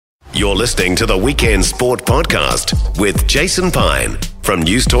You're listening to the Weekend Sport Podcast with Jason Pine from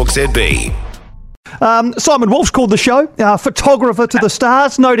News Talk ZB. Simon Woolf's called the show, photographer to the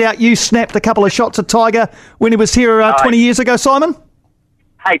stars. No doubt you snapped a couple of shots at Tiger when he was here 20 years ago, Simon?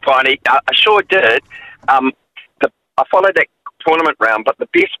 Hey, Piney, I sure did. I followed that tournament round, but the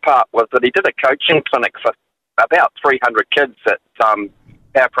best part was that he did a coaching clinic for about 300 kids at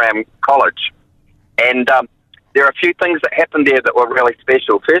Param College. And there are a few things that happened there that were really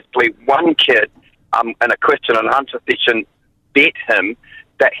special. Firstly, one kid in a question and answer session bet him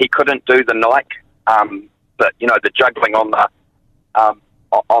that he couldn't do the Nike, the juggling on the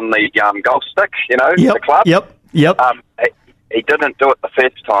golf stick, the club. Yep. He didn't do it the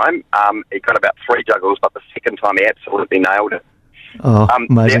first time. He got about 3 juggles, but the second time he absolutely nailed it. Oh,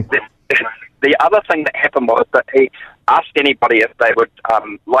 amazing. The other thing that happened was that he asked anybody if they would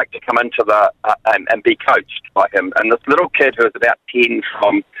like to come into and be coached by him. And this little kid who was about 10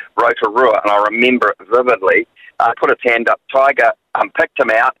 from Rotorua, and I remember it vividly, put his hand up. Tiger picked him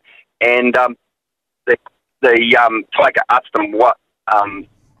out, and the Tiger asked him what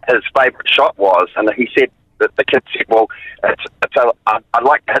his favourite shot was, and he said that the kid said, "Well, I'd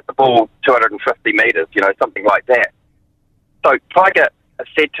like to hit the ball 250 metres, something like that." So Tiger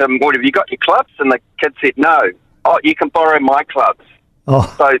said to him, "Well, have you got your clubs?" And the kid said, "No." "Oh, you can borrow my clubs." Oh.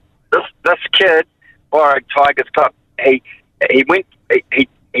 So this kid borrowed Tiger's club. He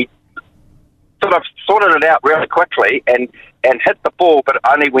sort of sorted it out really quickly and hit the ball, but it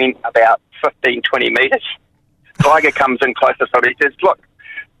only went about 15, 20 metres. Tiger comes in closer, so he says, "Look,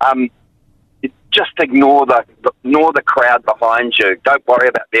 just ignore the crowd behind you. Don't worry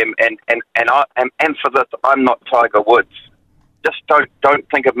about them. And for this, I'm not Tiger Woods. Just don't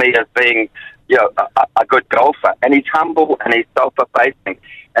think of me as being, a good golfer." And he's humble and he's self-effacing.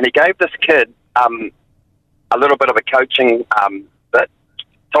 And he gave this kid a little bit of a coaching bit,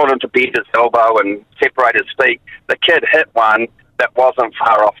 told him to bend his elbow and separate his feet. The kid hit one that wasn't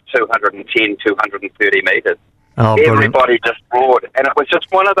far off 210, 230 metres. Oh, everybody just roared. And it was just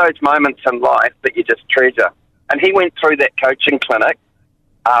one of those moments in life that you just treasure. And he went through that coaching clinic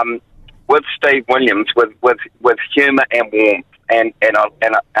with Steve Williams with humour and warmth. And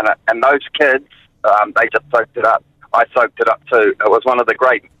those kids, they just soaked it up. I soaked it up too. It was one of the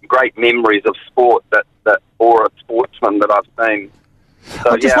great memories of sport or a sportsman that I've seen.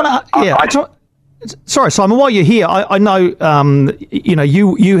 So, sorry, Simon. While you're here, I know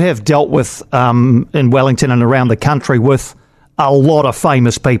you have dealt with in Wellington and around the country with a lot of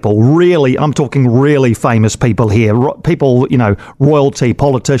famous people. Really, I'm talking really famous people here. People, royalty,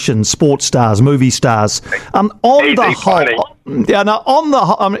 politicians, sports stars, movie stars. On the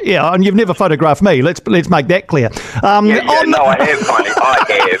whole, and you've never photographed me. Let's make that clear. I have, Tony. I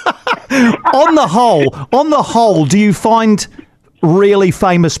have. On the whole, do you find really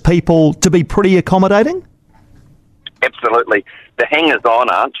famous people to be pretty accommodating? Absolutely. The hangers-on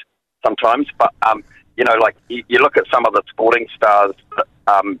aren't sometimes, but you look at some of the sporting stars that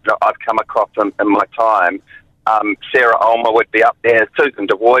I've come across in my time. Sarah Ulmer would be up there. Susan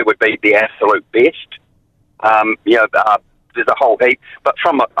DeVoy would be the absolute best. There's a whole heap. But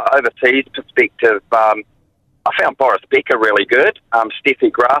from an overseas perspective, I found Boris Becker really good. Steffi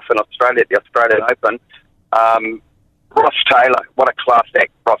Graf in Australia at the Australian Open. Ross Taylor, what a class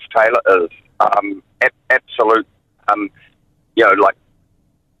act Ross Taylor is. Absolute, a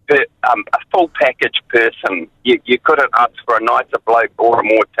full package person. You couldn't ask for a nicer bloke or a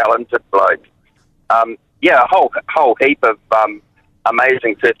more talented bloke. A whole heap of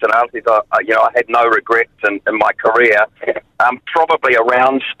amazing personalities. I had no regrets in my career. Probably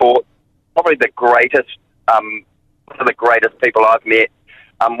around sport, probably the greatest, one of the greatest people I've met.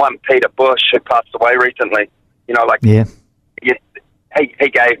 One Peter Bush, who passed away recently. He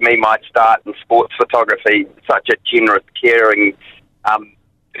gave me my start in sports photography. Such a generous, caring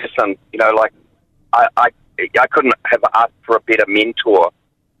person. I couldn't have asked for a better mentor.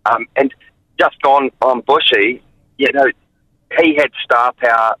 And just on Bushy, he had star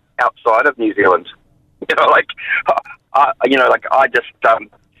power outside of New Zealand.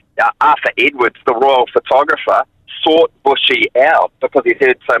 Arthur Edwards, the royal photographer, sought Bushy out because he'd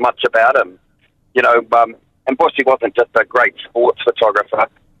heard so much about him. And Bushy wasn't just a great sports photographer.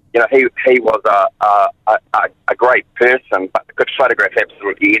 He was a great person, but could photograph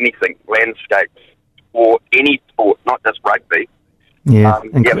absolutely anything, landscapes, or any sport, not just rugby.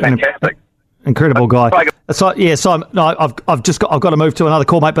 Fantastic. Incredible guy. So I've got to move to another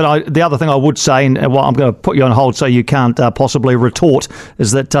call, mate. But the other thing I would say, and I'm going to put you on hold so you can't possibly retort,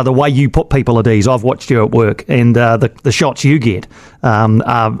 is that the way you put people at ease. I've watched you at work, and the shots you get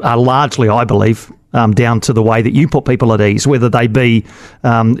are largely, I believe, down to the way that you put people at ease, whether they be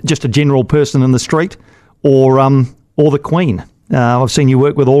just a general person in the street or the Queen. I've seen you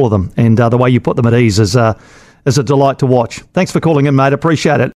work with all of them, and the way you put them at ease is a delight to watch. Thanks for calling in, mate.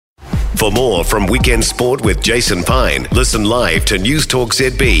 Appreciate it. For more from Weekend Sport with Jason Pine, listen live to News Talk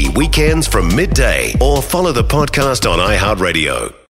ZB weekends from midday or follow the podcast on iHeartRadio.